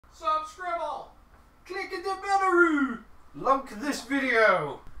Subscribe! Click the bell, like this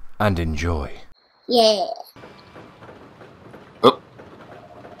video, and enjoy. Yeah. Oh.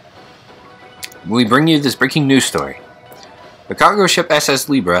 We bring you this breaking news story. The cargo ship SS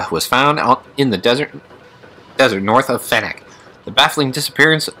Libra was found out in the desert north of Fennec. The baffling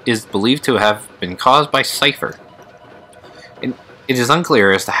disappearance is believed to have been caused by Cypher. It is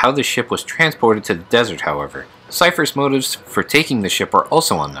unclear as to how the ship was transported to the desert, however. Cypher's motives for taking the ship are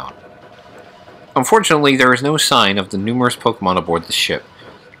also unknown. Unfortunately, there is no sign of the numerous Pokemon aboard the ship.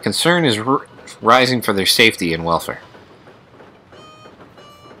 Concern is rising for their safety and welfare.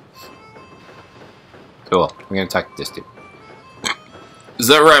 Cool. We're gonna talk to this dude. Is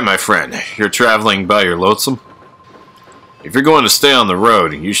that right, my friend? You're traveling by your lonesome? If you're going to stay on the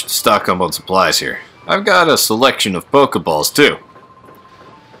road, you should stock up on supplies here. I've got a selection of Pokeballs, too.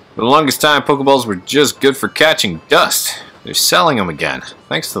 For the longest time, Pokeballs were just good for catching dust. They're selling them again,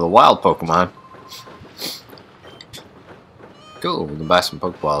 thanks to the wild Pokemon. Cool, we can buy some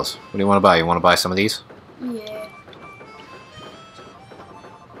Pokeballs. What do you want to buy? You want to buy some of these? Yeah.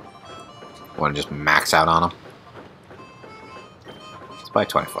 Want to just max out on them? Let's buy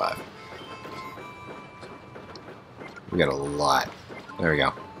 25. We got a lot. There we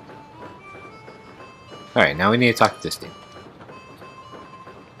go. Alright, now we need to talk to this dude.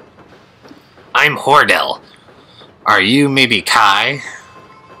 I'm Hordell. Are you maybe Kai?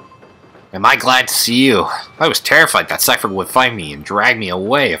 Am I glad to see you? I was terrified that Cypher would find me and drag me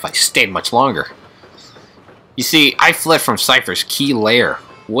away if I stayed much longer. You see, I fled from Cypher's key lair,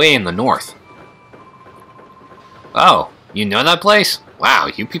 way in the north. Oh, you know that place? Wow,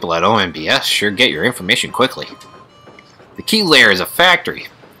 you people at OMBS sure get your information quickly. The key lair is a factory.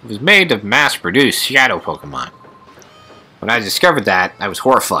 It was made to mass-produce shadow Pokemon. When I discovered that, I was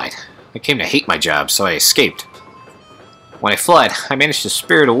horrified. I came to hate my job, so I escaped. When I fled, I managed to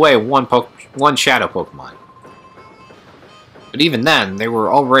spirit away one shadow Pokemon. But even then, there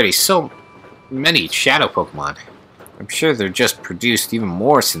were already so many shadow Pokemon. I'm sure they're just produced even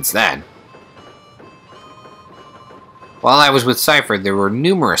more since then. While I was with Cypher, there were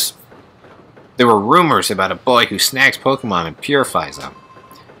rumors about a boy who snags Pokemon and purifies them.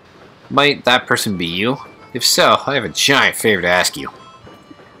 Might that person be you? If so, I have a giant favor to ask you.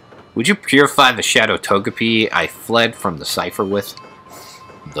 Would you purify the Shadow Togepi I fled from the Cypher with?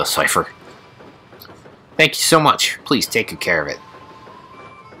 The Cypher. Thank you so much. Please take good care of it.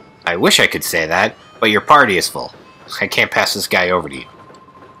 I wish I could say that, but your party is full. I can't pass this guy over to you.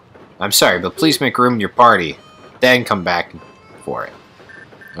 I'm sorry, but please make room in your party, then come back for it.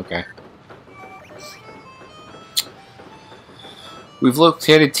 Okay. We've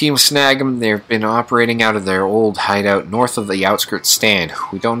located Team Snag'em. They've been operating out of their old hideout north of the outskirts stand.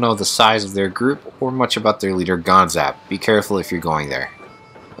 We don't know the size of their group or much about their leader, Gonzap. Be careful if you're going there.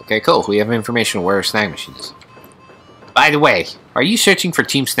 Okay, cool. We have information on where our snag machine is. By the way, are you searching for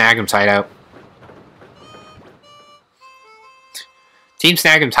Team Snag'em's hideout? Team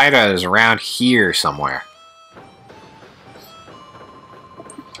Snag'em's hideout is around here somewhere.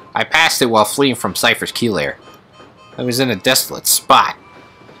 I passed it while fleeing from Cypher's key lair. I was in a desolate spot.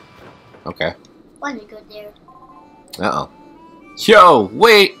 Okay. Why did you go there? Uh-oh. Yo,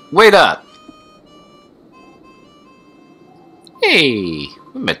 wait up! Hey,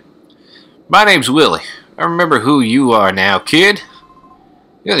 my name's Willie. I remember who you are now, kid.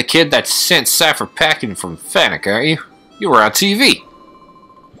 You're the kid that sent Cypher packing from Fennec, aren't you? You were on TV.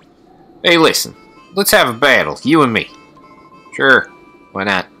 Hey, listen. Let's have a battle, you and me. Sure, why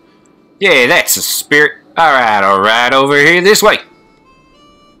not? Yeah, that's the spirit. Alright, over here this way.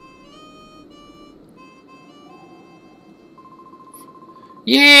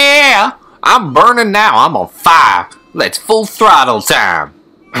 Yeah, I'm burning now. I'm on fire. Let's full throttle time.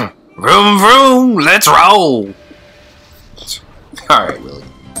 Vroom, vroom, let's roll. Alright, Willie.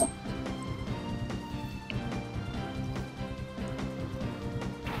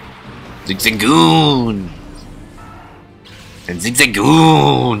 Zigzagoon. And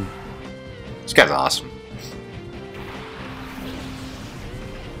Zigzagoon. This guy's awesome.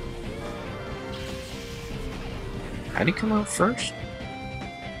 How'd he come out first?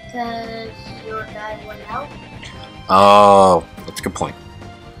 Because your guy went out. Oh, that's a good point.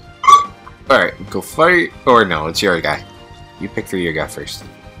 Alright, go fight. Or no, it's your guy. You pick through your guy first.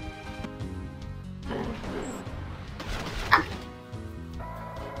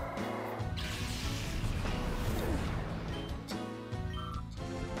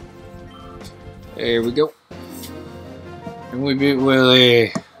 There we go. And we beat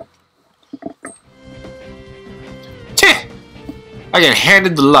Willie. Tch! I got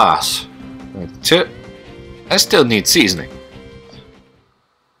handed the loss. That's it. I still need seasoning.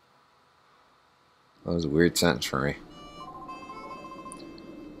 That was a weird sentence for me.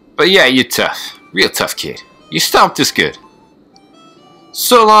 But yeah, you're tough. Real tough kid. You stomped us good.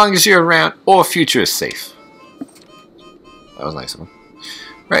 So long as you're around, our future is safe. That was nice of him.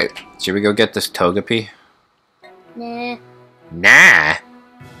 Right, should we go get this Togepi? Nah. Nah.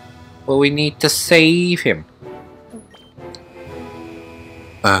 Well, we need to save him.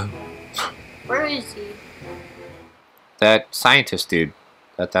 Where is he? That scientist dude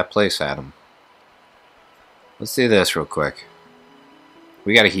at that place had him. Let's do this real quick.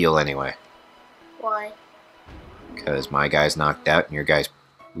 We gotta heal anyway. Why? Because my guy's knocked out and your guy's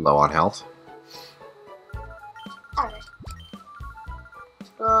low on health. Alright.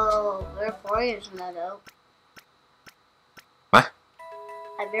 Oh, their opponent's not out. What?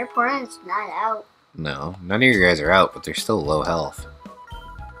 Their opponent's not out. No, none of your guys are out, but they're still low health.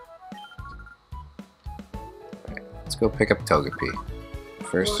 Right, let's go pick up Togepi.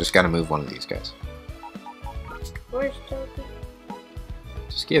 First, just gotta move one of these guys. Where's Toby?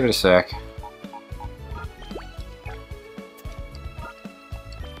 Just give it a sec.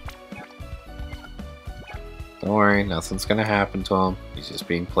 Don't worry, nothing's gonna happen to him. He's just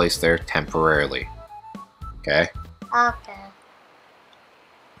being placed there temporarily. Okay? Okay.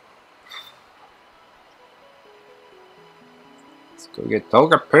 Let's go get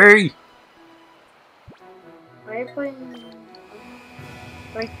Togepi! Where are you putting?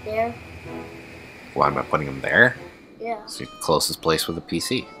 Right there? Why am I putting him there? Yeah. It's the closest place with a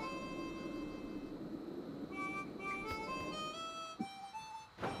PC.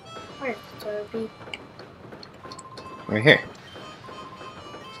 Where's Toby? Right here.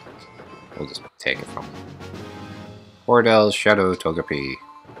 We'll just take it from him. Bordel's Shadow Togepi.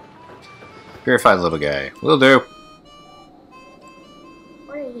 Purified little guy. Will do.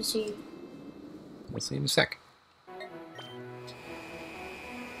 Where is he? We'll see in a sec.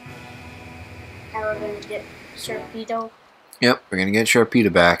 Now we're gonna get Sharpedo. Yep, we're gonna get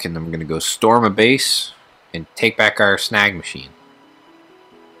Sharpedo back, and then we're gonna go storm a base and take back our snag machine.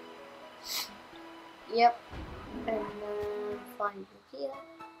 Yep. And then find Lugia.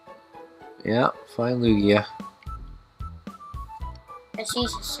 Yep, find Lugia. And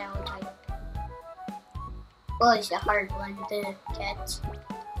she's a sound type. Well, it's a hard one to catch.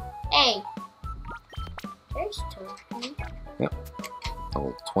 Hey! There's Toby. Yep.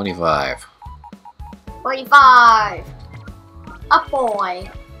 Level 25. 45! A boy!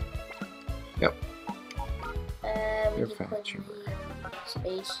 Yep. We You're can fat, put Chamber. the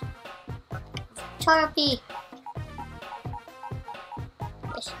space. Toby!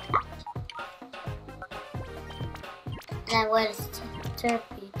 Yes. And then what is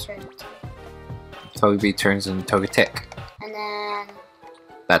Toby turn to? Togepi turns into Togetic. And then...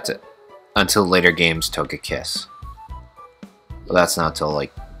 That's it. Until later games, Togekiss. But that's not till,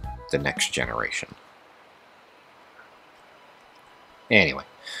 like, the next generation. Anyway,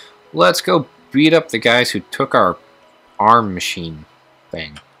 let's go beat up the guys who took our arm machine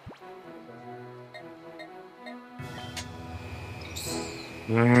thing.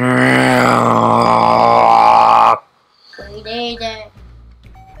 We did it.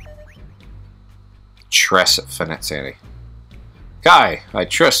 Tress at Finite Sanity. Guy, I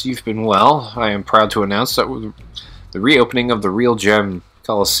trust you've been well. I am proud to announce that with the reopening of the Real Gem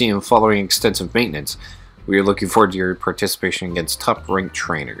Coliseum following extensive maintenance, we are looking forward to your participation against top-ranked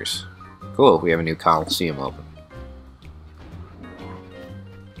trainers. Cool, we have a new Coliseum open.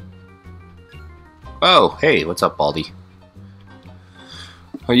 Oh, hey, what's up, Baldy?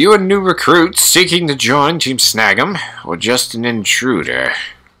 Are you a new recruit seeking to join Team Snag'em, or just an intruder?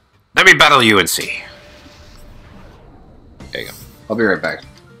 Let me battle you and see. There you go. I'll be right back.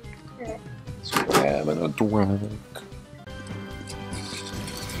 Okay. Having a drink.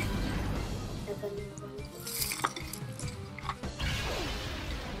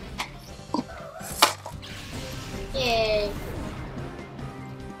 Yay.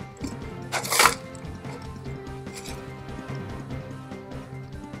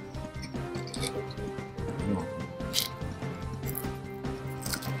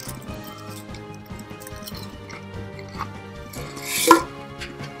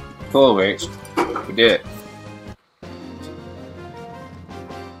 Cool, wait. We did it.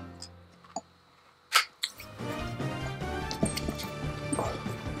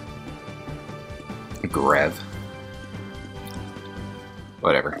 Grev.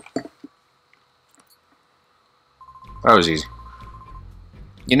 Whatever. That was easy.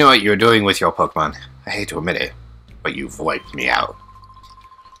 You know what you're doing with your Pokemon. I hate to admit it, but you've wiped me out.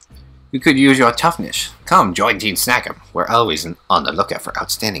 You could use your toughness. Come, join Team Snag'em. We're always on the lookout for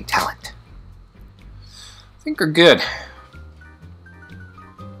outstanding talent. I think we're good.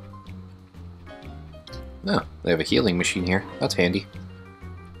 Oh, they have a healing machine here. That's handy.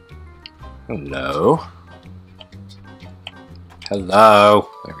 Hello. Hello.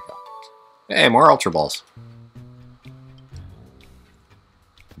 There we go. Hey, more Ultra Balls.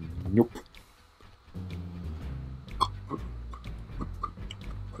 Nope.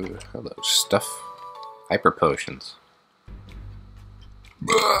 Hello, stuff. Hyper potions.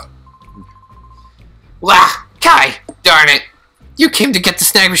 Wah! Kai! Darn it! You came to get the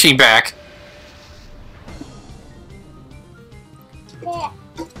snag machine back! Yeah.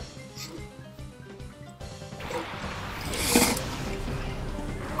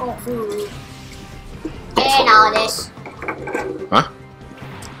 Oh, food. And all this. Huh?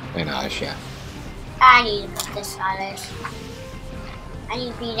 I know, yeah. I need to put this on this. I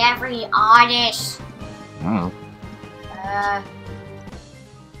need to beat every artist. Mm.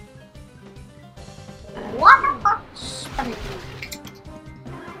 What the fuck?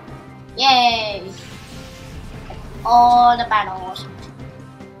 Yay! All the battles.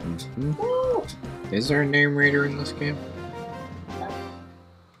 Mm-hmm. Woo! Is there a name reader in this game?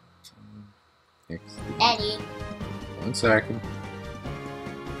 Eddie. 1 second.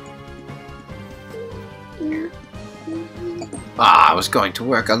 Ah, I was going to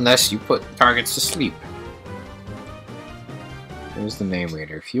work unless you put targets to sleep. There's the name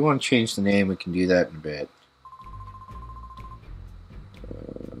reader. If you want to change the name, we can do that in a bit.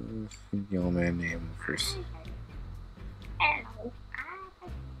 The old man name first.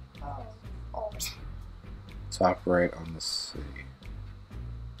 Top right on the city.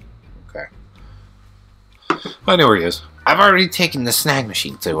 Okay. I know where he is. I've already taken the snag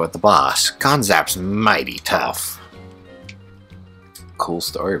machine to the boss. Gonzap's mighty tough. Cool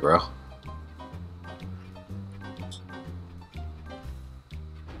story, bro.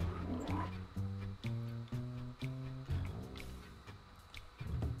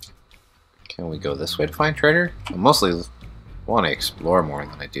 Can we go this way to find treasure? I mostly want to explore more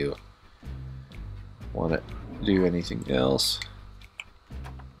than I do want to do anything else.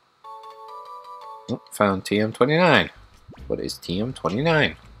 Oh, found TM29. What is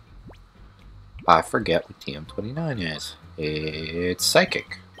TM29? I forget what TM29 is. It's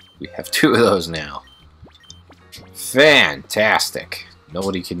psychic. We have 2 of those now. Fantastic.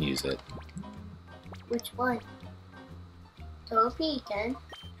 Nobody can use it. Which one? Toby can.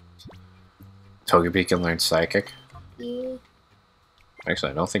 Togepi can learn psychic? Yeah.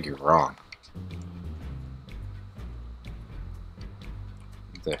 Actually, I don't think you're wrong.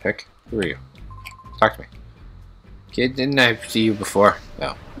 What the heck? Who are you? Talk to me. Kid, didn't I see you before?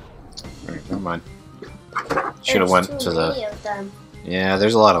 No. Alright, never mind. Should have went to the... Of them. Yeah,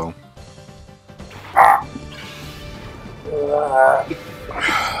 there's a lot of them.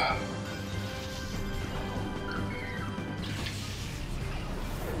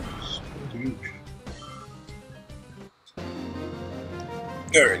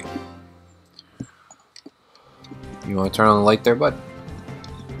 Alright. You want to turn on the light there, bud?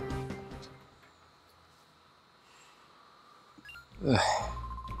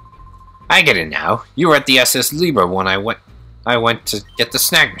 I get it now. You were at the SS Libra when I went to get the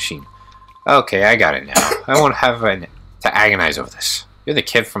snag machine. Okay, I got it now. I won't have to agonize over this. You're the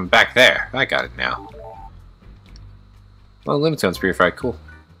kid from back there. I got it now. Well, Limitone's purified. Cool.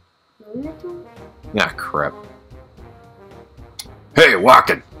 Ah, crap. Hey,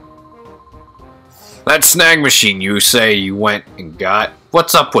 Walken! That snag machine you say you went and got,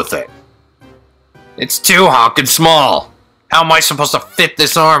 what's up with it? It's too honkin' small! How am I supposed to fit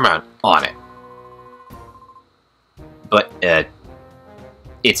this arm on it? But,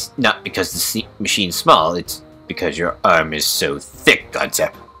 it's not because the machine's small, it's because your arm is so thick,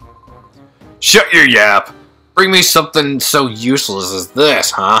 Godzep. Shut your yap! Bring me something so useless as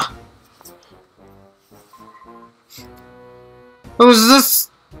this, huh? Who's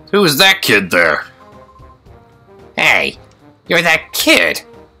this? Who's that kid there? Hey, you're that kid!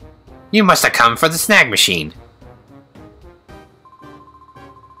 You must have come for the snag machine.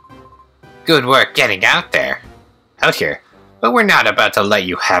 Good work getting out here. But we're not about to let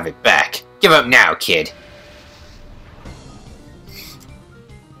you have it back. Give up now, kid.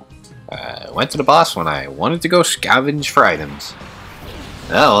 I went to the boss when I wanted to go scavenge for items.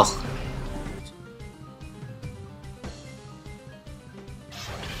 Well.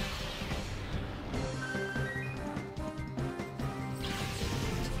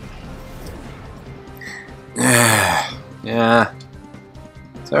 Yeah.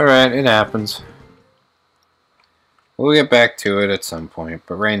 It's alright, it happens. We'll get back to it at some point,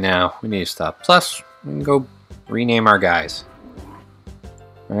 but right now, we need to stop. Plus, we can go rename our guys.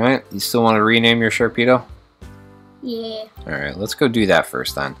 Alright, you still want to rename your Sharpedo? Yeah. Alright, let's go do that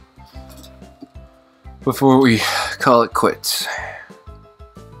first then. before we call it quits.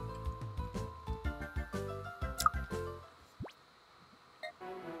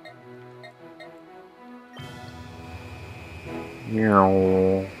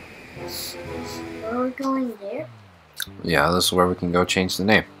 Meow. Are we going there? Yeah, this is where we can go change the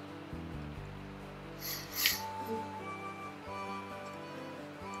name.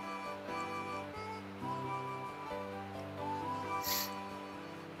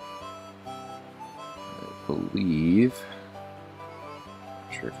 I believe.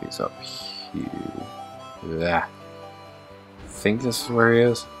 Not sure if he's up here. Yeah. I think this is where he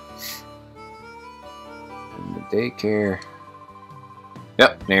is. In the daycare.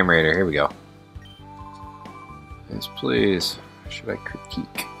 Yep, name raider. Here we go. Yes, please. Should I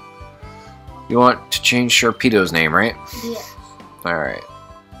critique? You want to change Sharpedo's name, right? Yes. Alright.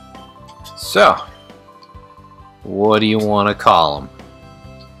 So, what do you want to call him?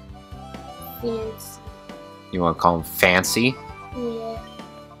 Fancy. You want to call him Fancy? Yeah.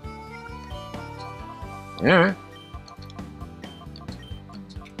 Alright.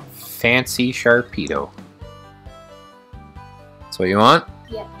 Fancy Sharpedo. That's what you want?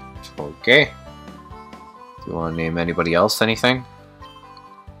 Yeah. Okay. Do you want to name anybody else anything?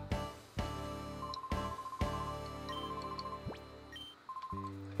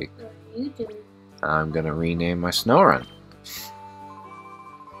 What are you doing? I'm gonna rename my snow run.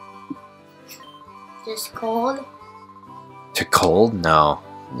 Just cold? To Cold? No.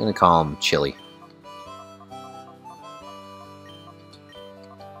 I'm gonna call him Chili.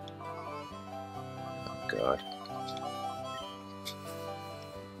 Oh god.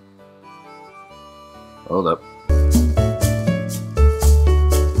 Hold up.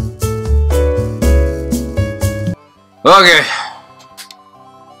 Okay.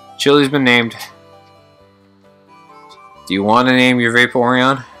 Chili's been named. Do you want to name your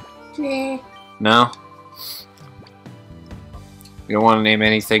Vaporeon? Nah. No? You don't want to name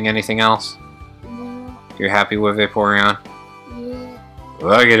anything else? No. You're happy with Vaporeon? Yeah.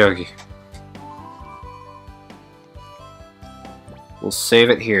 Okie dokie. We'll save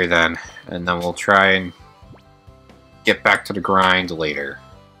it here then, and then we'll try and get back to the grind later.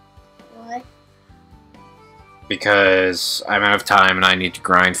 What? Because I'm out of time and I need to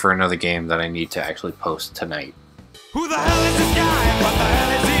grind for another game that I need to actually post tonight. Who the hell is this guy? What the hell?